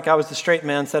 I was the straight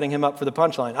man setting him up for the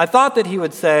punchline. I thought that he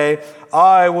would say,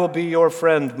 I will be your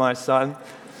friend, my son.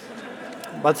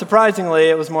 But surprisingly,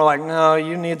 it was more like, no,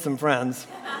 you need some friends.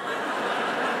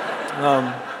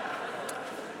 And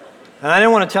I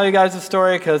didn't want to tell you guys the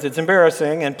story because it's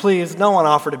embarrassing, and please, no one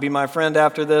offer to be my friend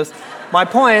after this. My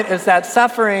point is that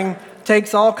suffering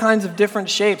takes all kinds of different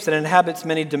shapes and inhabits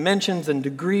many dimensions and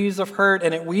degrees of hurt,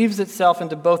 and it weaves itself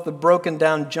into both the broken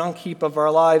down junk heap of our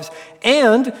lives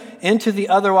and into the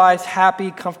otherwise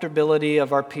happy comfortability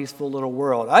of our peaceful little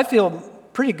world. I feel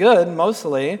pretty good,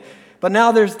 mostly, but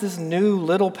now there's this new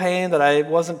little pain that I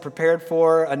wasn't prepared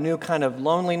for, a new kind of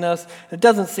loneliness. It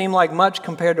doesn't seem like much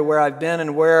compared to where I've been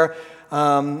and what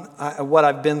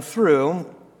I've been through.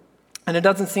 And it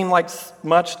doesn't seem like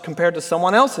much compared to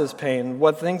someone else's pain,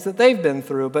 what things that they've been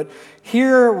through. But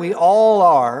here we all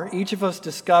are, each of us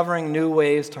discovering new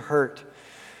ways to hurt,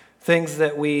 things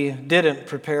that we didn't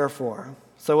prepare for.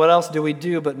 So what else do we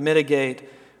do but mitigate,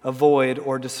 avoid,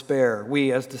 or despair,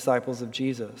 we as disciples of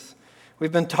Jesus?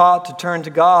 We've been taught to turn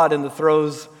to God in the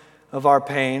throes of our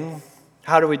pain.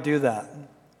 How do we do that?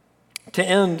 To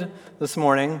end this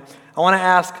morning, I want to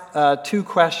ask two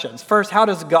questions. First, how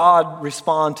does God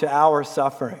respond to our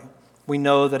suffering? We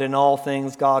know that in all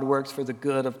things God works for the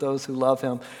good of those who love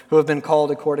him, who have been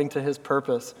called according to his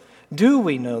purpose. Do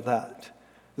we know that?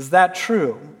 Is that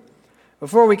true?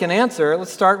 Before we can answer,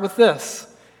 let's start with this.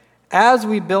 As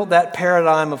we built that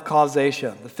paradigm of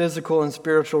causation, the physical and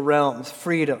spiritual realms,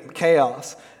 freedom,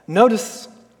 chaos, notice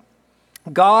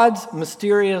God's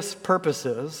mysterious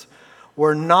purposes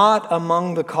were not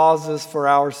among the causes for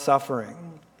our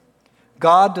suffering.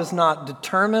 God does not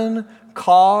determine,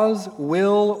 cause,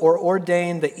 will, or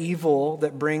ordain the evil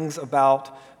that brings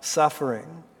about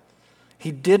suffering.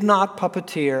 He did not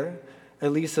puppeteer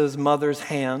Elisa's mother's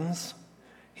hands.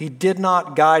 He did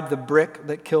not guide the brick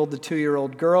that killed the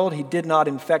 2-year-old girl. He did not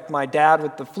infect my dad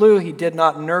with the flu. He did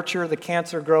not nurture the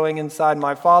cancer growing inside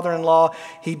my father-in-law.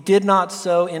 He did not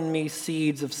sow in me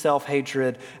seeds of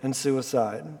self-hatred and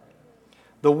suicide.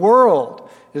 The world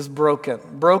is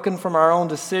broken from our own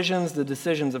decisions, the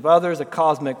decisions of others, a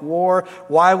cosmic war.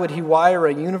 Why would he wire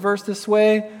a universe this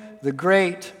way? The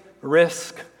great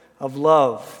risk of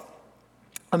love.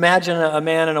 Imagine a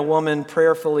man and a woman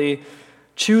prayerfully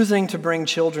choosing to bring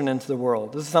children into the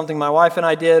world. This is something my wife and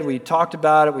I did. We talked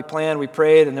about it, we planned, we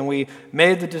prayed, and then we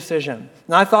made the decision.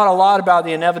 And I thought a lot about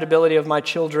the inevitability of my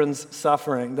children's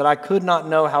suffering, that I could not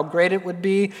know how great it would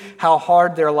be, how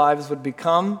hard their lives would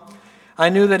become. I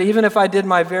knew that even if I did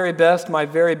my very best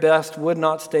would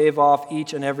not stave off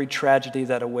each and every tragedy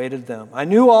that awaited them. I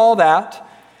knew all that,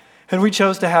 and we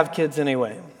chose to have kids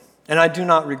anyway, and I do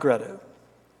not regret it.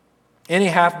 Any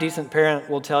half-decent parent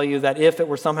will tell you that if it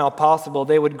were somehow possible,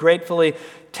 they would gratefully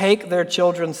take their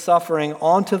children's suffering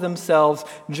onto themselves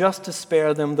just to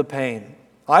spare them the pain.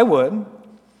 I would.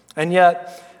 And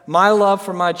yet, my love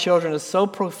for my children is so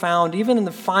profound, even in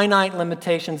the finite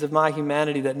limitations of my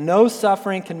humanity, that no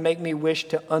suffering can make me wish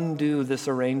to undo this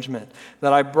arrangement,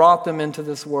 that I brought them into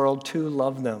this world to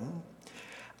love them.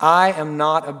 I am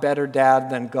not a better dad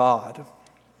than God.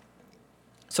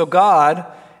 So God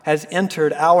has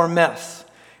entered our mess.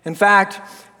 In fact,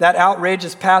 that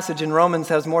outrageous passage in Romans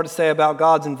has more to say about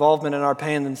God's involvement in our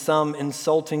pain than some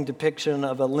insulting depiction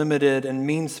of a limited and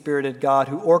mean-spirited God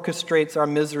who orchestrates our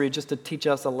misery just to teach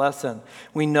us a lesson.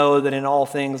 We know that in all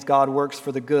things God works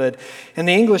for the good. In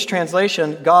the English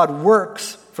translation, God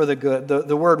works for the good.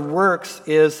 The word works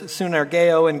is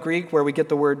synergeo in Greek, where we get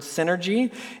the word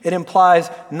synergy. It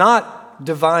implies not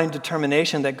divine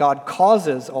determination that God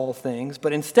causes all things,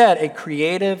 but instead a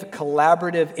creative,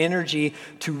 collaborative energy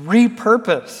to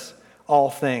repurpose all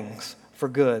things for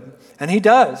good. And he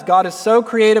does. God is so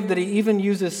creative that he even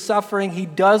uses suffering he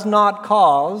does not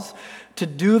cause to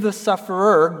do the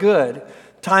sufferer good.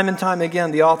 Time and time again,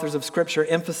 the authors of Scripture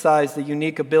emphasize the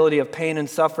unique ability of pain and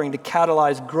suffering to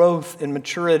catalyze growth and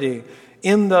maturity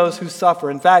in those who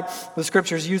suffer. In fact, the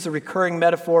Scriptures use a recurring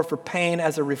metaphor for pain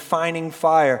as a refining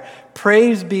fire.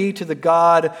 Praise be to the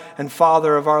God and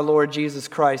Father of our Lord Jesus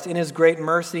Christ. In his great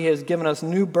mercy, he has given us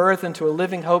new birth into a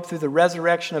living hope through the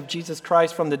resurrection of Jesus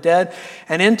Christ from the dead,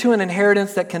 and into an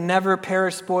inheritance that can never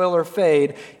perish, spoil, or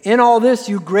fade. In all this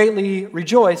you greatly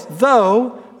rejoice,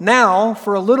 though now,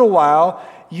 for a little while,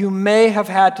 you may have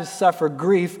had to suffer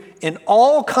grief in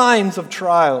all kinds of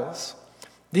trials.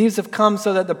 These have come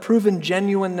so that the proven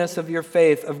genuineness of your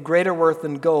faith, of greater worth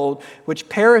than gold, which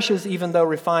perishes even though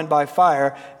refined by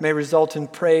fire, may result in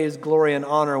praise, glory, and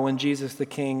honor when Jesus the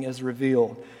King is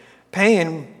revealed.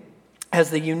 Pain has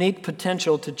the unique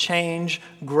potential to change,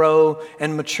 grow,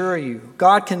 and mature you.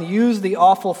 God can use the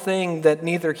awful thing that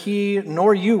neither he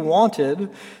nor you wanted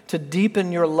to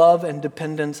deepen your love and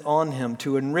dependence on him,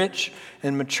 to enrich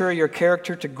and mature your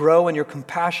character, to grow in your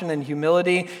compassion and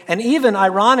humility, and even,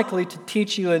 ironically, to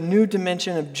teach you a new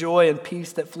dimension of joy and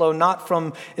peace that flow not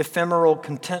from ephemeral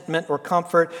contentment or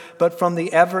comfort, but from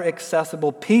the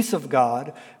ever-accessible peace of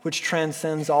God, which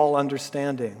transcends all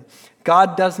understanding.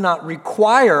 God does not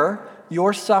require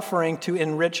your suffering to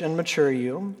enrich and mature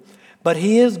you, but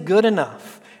he is good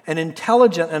enough and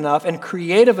intelligent enough and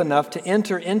creative enough to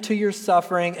enter into your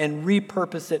suffering and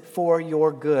repurpose it for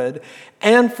your good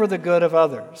and for the good of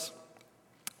others.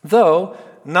 Though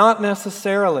not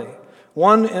necessarily.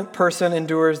 One person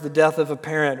endures the death of a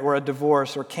parent or a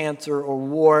divorce or cancer or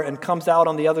war and comes out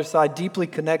on the other side deeply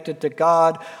connected to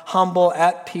God, humble,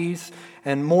 at peace,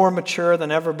 and more mature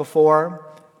than ever before.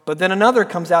 But then another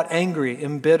comes out angry,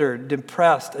 embittered,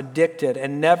 depressed, addicted,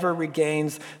 and never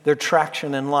regains their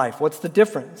traction in life. What's the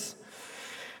difference?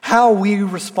 How we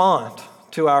respond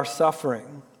to our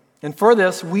suffering. And for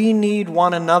this, we need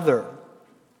one another.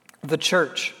 The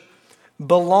church.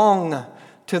 Belong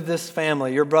to this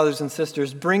family, your brothers and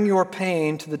sisters. Bring your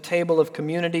pain to the table of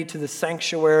community, to the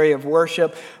sanctuary of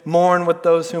worship. Mourn with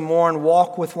those who mourn.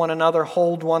 Walk with one another.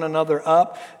 Hold one another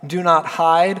up. Do not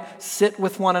hide. Sit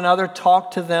with one another.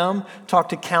 Talk to them. Talk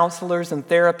to counselors and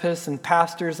therapists and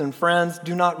pastors and friends.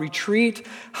 Do not retreat,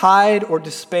 hide, or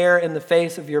despair in the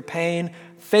face of your pain.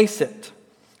 Face it.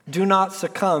 Do not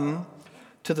succumb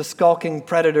to the skulking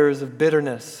predators of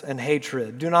bitterness and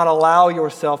hatred. Do not allow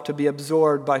yourself to be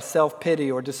absorbed by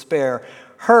self-pity or despair.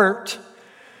 Hurt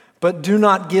But do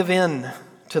not give in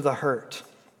to the hurt.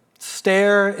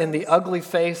 Stare in the ugly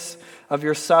face of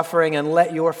your suffering and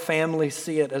let your family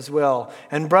see it as well.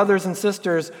 And brothers and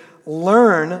sisters,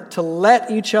 learn to let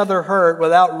each other hurt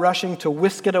without rushing to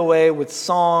whisk it away with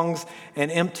songs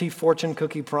and empty fortune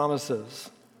cookie promises.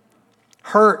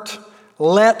 Hurt.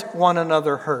 Let one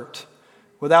another hurt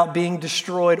without being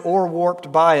destroyed or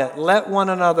warped by it. Let one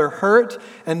another hurt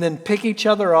and then pick each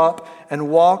other up and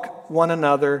walk one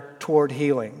another toward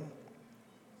healing.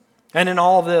 And in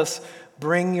all this,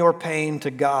 bring your pain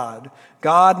to God.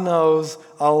 God knows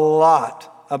a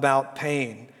lot about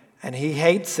pain, and He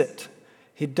hates it.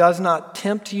 He does not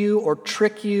tempt you or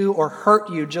trick you or hurt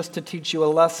you just to teach you a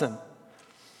lesson.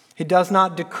 He does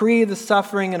not decree the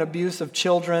suffering and abuse of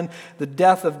children, the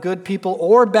death of good people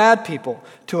or bad people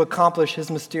to accomplish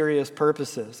His mysterious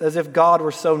purposes, as if God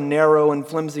were so narrow and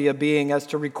flimsy a being as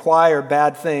to require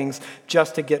bad things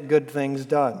just to get good things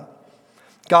done.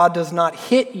 God does not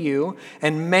hit you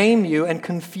and maim you and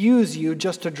confuse you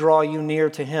just to draw you near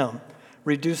to Him,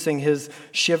 reducing His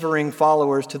shivering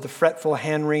followers to the fretful,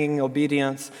 hand-wringing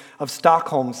obedience of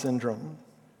Stockholm Syndrome.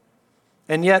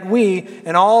 And yet we,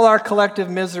 in all our collective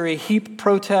misery, heap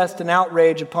protest and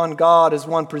outrage upon God as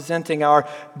one presenting our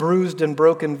bruised and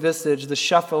broken visage, the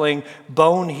shuffling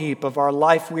bone heap of our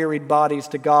life-wearied bodies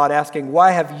to God, asking,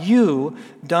 "Why have you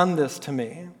done this to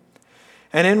me?"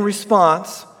 And in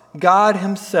response, God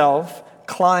Himself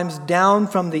climbs down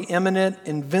from the imminent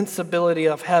invincibility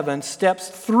of heaven, steps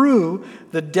through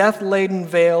the death-laden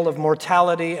veil of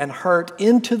mortality and hurt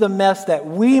into the mess that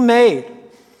we made,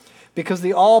 because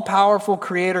the all-powerful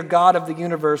Creator God of the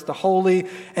universe, the holy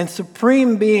and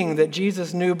supreme being that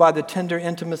Jesus knew by the tender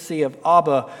intimacy of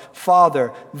Abba,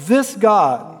 Father, this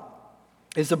God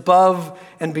is above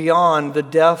and beyond the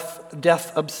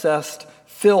death-obsessed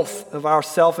filth of our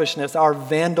selfishness, our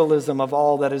vandalism of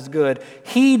all that is good.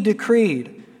 He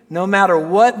decreed, no matter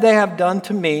what they have done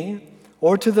to me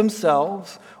or to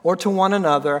themselves or to one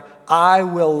another, I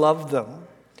will love them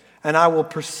and I will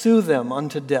pursue them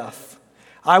unto death.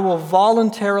 I will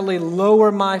voluntarily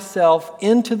lower myself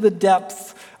into the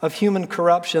depths of human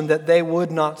corruption that they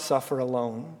would not suffer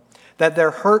alone, that their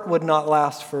hurt would not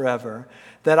last forever,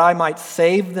 that I might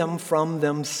save them from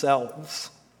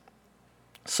themselves.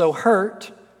 So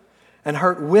hurt, and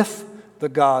hurt with the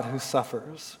God who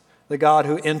suffers, the God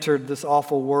who entered this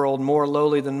awful world more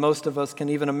lowly than most of us can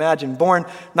even imagine, born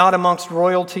not amongst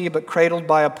royalty but cradled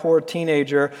by a poor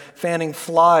teenager, fanning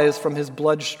flies from His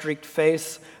blood-streaked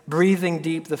face, breathing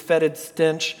deep the fetid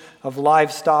stench of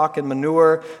livestock and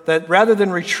manure, that rather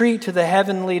than retreat to the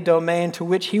heavenly domain to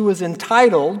which He was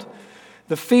entitled,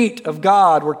 the feet of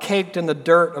God were caked in the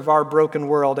dirt of our broken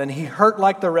world, and He hurt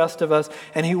like the rest of us,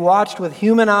 and He watched with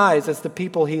human eyes as the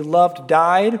people He loved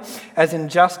died, as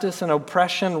injustice and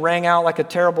oppression rang out like a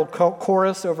terrible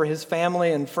chorus over His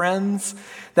family and friends,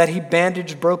 that He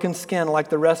bandaged broken skin like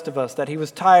the rest of us, that He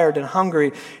was tired and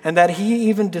hungry, and that He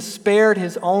even despaired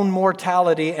His own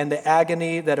mortality and the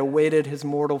agony that awaited His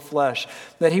mortal flesh,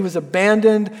 that He was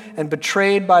abandoned and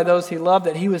betrayed by those He loved,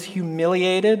 that He was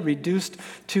humiliated, reduced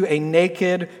to a naked,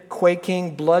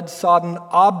 quaking, blood-sodden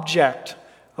object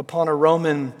upon a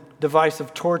Roman device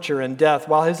of torture and death,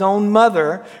 while His own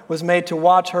mother was made to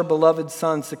watch her beloved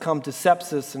son succumb to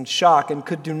sepsis and shock and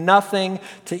could do nothing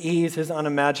to ease his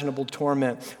unimaginable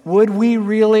torment. Would we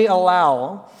really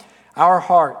allow our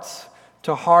hearts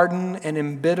to harden and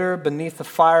embitter beneath the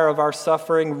fire of our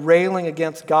suffering, railing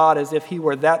against God as if He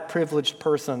were that privileged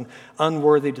person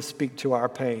unworthy to speak to our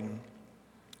pain?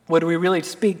 Would we really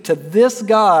speak to this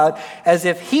God as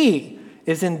if He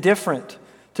is indifferent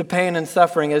to pain and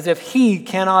suffering, as if He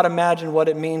cannot imagine what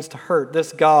it means to hurt,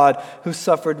 this God who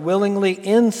suffered willingly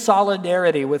in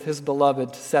solidarity with His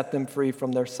beloved to set them free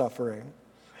from their suffering?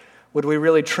 Would we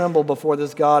really tremble before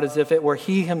this God as if it were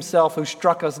He Himself who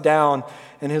struck us down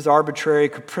in His arbitrary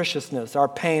capriciousness, our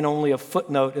pain only a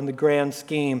footnote in the grand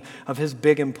scheme of His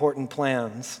big important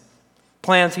plans?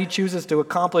 Plans He chooses to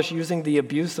accomplish using the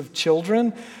abuse of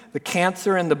children, the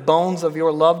cancer in the bones of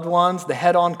your loved ones, the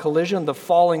head-on collision, the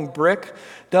falling brick.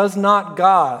 Does not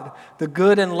God, the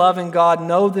good and loving God,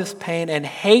 know this pain and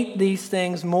hate these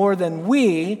things more than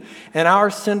we and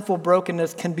our sinful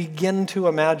brokenness can begin to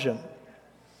imagine?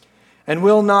 And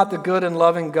will not the good and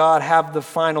loving God have the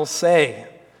final say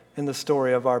in the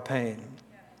story of our pain?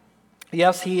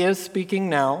 Yes, He is speaking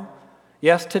now.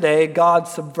 Yes, today, God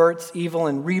subverts evil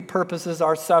and repurposes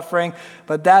our suffering,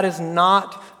 but that is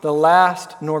not the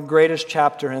last nor greatest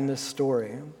chapter in this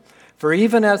story. For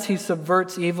even as He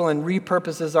subverts evil and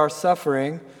repurposes our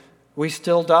suffering, we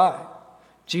still die.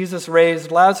 Jesus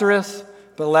raised Lazarus,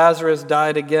 but Lazarus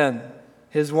died again.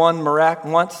 His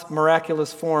once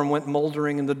miraculous form went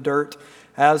moldering in the dirt,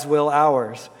 as will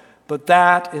ours. But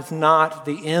that is not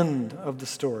the end of the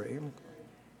story.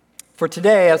 For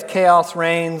today, as chaos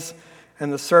reigns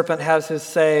and the serpent has his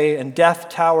say and death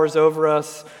towers over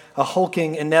us, a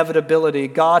hulking inevitability,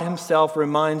 God himself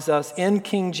reminds us in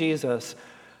King Jesus,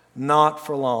 not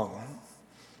for long.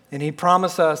 And he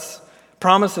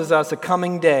promises us a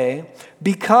coming day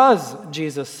because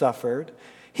Jesus suffered.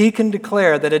 He can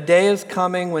declare that a day is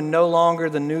coming when no longer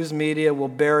the news media will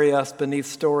bury us beneath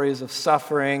stories of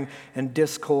suffering and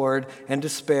discord and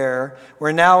despair,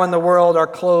 where now in the world our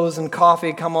clothes and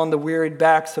coffee come on the wearied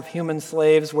backs of human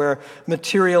slaves, where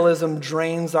materialism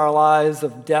drains our lives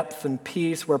of depth and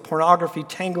peace, where pornography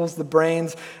tangles the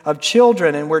brains of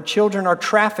children, and where children are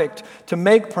trafficked to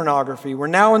make pornography, where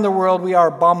now in the world we are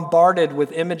bombarded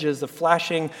with images of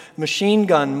flashing machine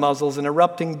gun muzzles and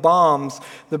erupting bombs,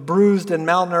 the bruised and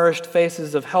malnourished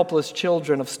faces of helpless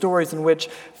children, of stories in which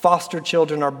foster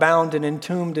children are bound and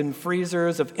entombed in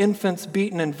freezers, of infants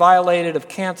beaten and violated, of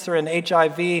cancer and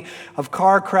HIV, of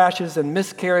car crashes and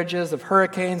miscarriages, of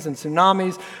hurricanes and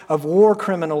tsunamis, of war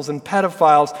criminals and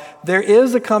pedophiles. There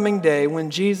is a coming day when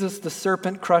Jesus, the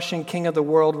serpent-crushing King of the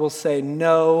world, will say,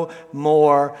 "No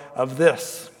more of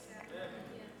this."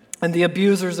 And the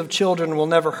abusers of children will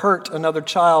never hurt another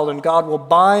child, and God will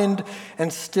bind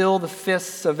and still the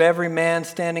fists of every man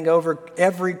standing over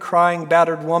every crying,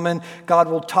 battered woman. God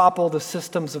will topple the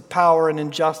systems of power and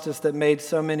injustice that made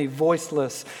so many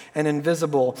voiceless and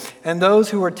invisible. And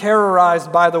those who were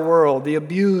terrorized by the world, the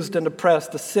abused and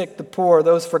oppressed, the sick, the poor,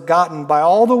 those forgotten by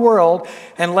all the world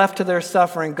and left to their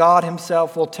suffering, God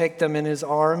himself will take them in his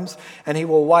arms, and he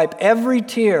will wipe every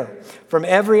tear from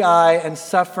every eye, and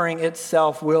suffering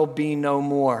itself will be no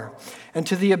more. And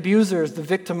to the abusers, the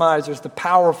victimizers, the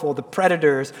powerful, the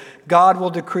predators, God will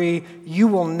decree, you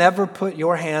will never put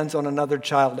your hands on another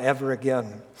child ever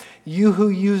again. You who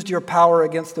used your power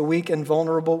against the weak and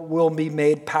vulnerable will be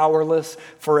made powerless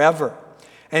forever.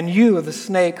 And you, the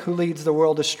snake who leads the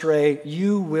world astray,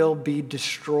 you will be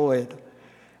destroyed.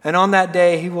 And on that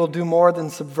day, he will do more than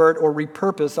subvert or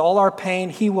repurpose all our pain.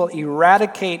 He will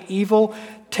eradicate evil,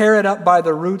 tear it up by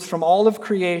the roots from all of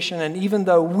creation. And even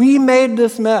though we made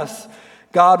this mess,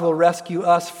 God will rescue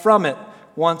us from it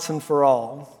once and for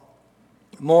all.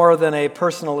 More than a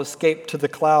personal escape to the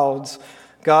clouds,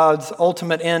 God's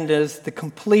ultimate end is the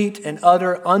complete and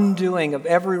utter undoing of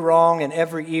every wrong and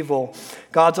every evil.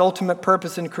 God's ultimate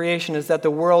purpose in creation is that the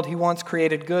world he once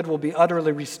created good will be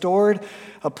utterly restored,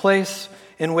 a place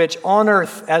in which on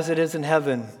earth as it is in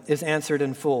heaven is answered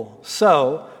in full.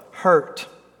 So, hurt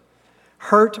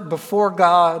before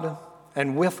God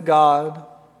and with God,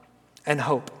 and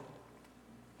hope.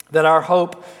 That our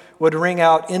hope would ring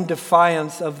out in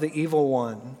defiance of the evil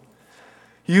one.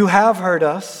 You have hurt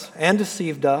us and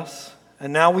deceived us,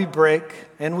 and now we break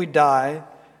and we die,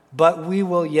 but we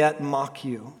will yet mock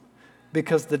you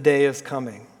because the day is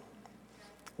coming.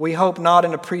 We hope not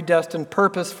in a predestined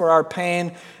purpose for our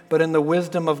pain, but in the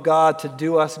wisdom of God to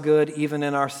do us good even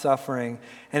in our suffering,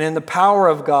 and in the power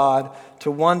of God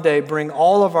to one day bring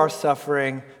all of our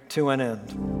suffering to an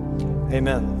end.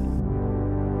 Amen.